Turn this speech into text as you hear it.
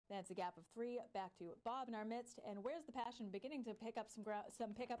It's a gap of 3 back to Bob in our midst. And Where's the Passion beginning to pick up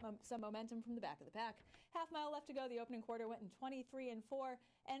some momentum from the back of the pack. Half mile left to go. The opening quarter went in 23 and 4.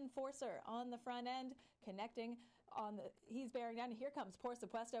 Enforcer on the front end, connecting on the. He's bearing down. Here comes Por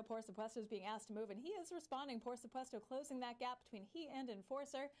Supuesto. Por Supuesto is being asked to move, and he is responding. Por Supuesto closing that gap between he and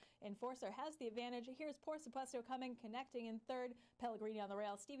Enforcer. Enforcer has the advantage. Here's Por Supuesto coming, connecting in third. Pellegrini on the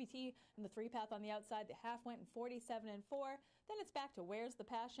rail. Stevie T in the 3-path on the outside. The half went in 47 and 4. Then it's back to Where's the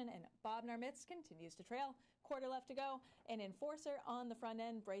Passion, and Bob in our midst continues to trail. Quarter left to go, and Enforcer on the front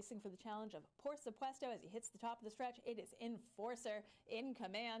end, bracing for the challenge of Por Supuesto as he hits the top of the stretch. It is Enforcer in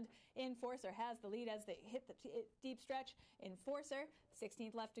command. Enforcer has the lead as they hit the deep stretch. Enforcer,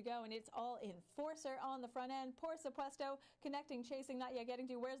 16th left to go, and it's all Enforcer on the front end. Por Supuesto connecting, chasing, not yet getting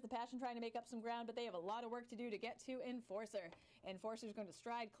to Where's the Passion, trying to make up some ground, but they have a lot of work to do to get to Enforcer. Enforcer's going to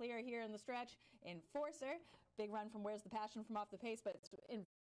stride clear here in the stretch. Enforcer, big run from Where's the Passion from off the pace, but it's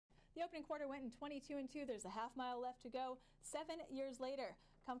the opening quarter went in 22 and 2. There's a half mile left to go. 7 years later,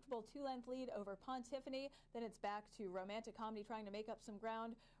 comfortable 2-length lead over Pontiffany. Then it's back to Romantic Comedy trying to make up some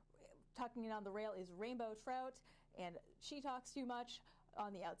ground. Tucking in on the rail is Rainbow Trout, and She Talks Too Much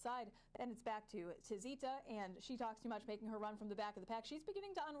on the outside. Then it's back to Tizita, and She Talks Too Much making her run from the back of the pack. She's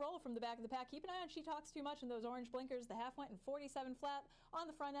beginning to unroll from the back of the pack. Keep an eye on She Talks Too Much and those orange blinkers. The half went in 47 flat on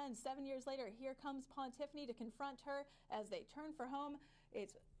the front end. 7 years later, here comes Pontiffany to confront her as they turn for home.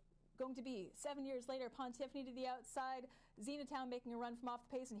 It's going to be 7 years later, Pontiffany to the outside, Xenatown making a run from off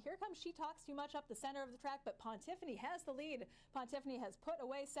the pace, and here comes She Talks Too Much up the center of the track, but Pontiffany has the lead. Pontiffany has put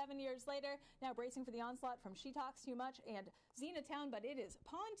away 7 years later, now bracing for the onslaught from She Talks Too Much and Xenatown, but it is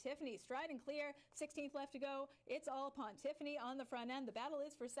Pontiffany striding clear. 16th left to go. It's all Pontiffany on the front end. The battle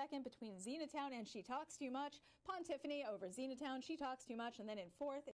is for second between Xenatown and She Talks Too Much. Pontiffany over Xenatown, She Talks Too Much, and then in fourth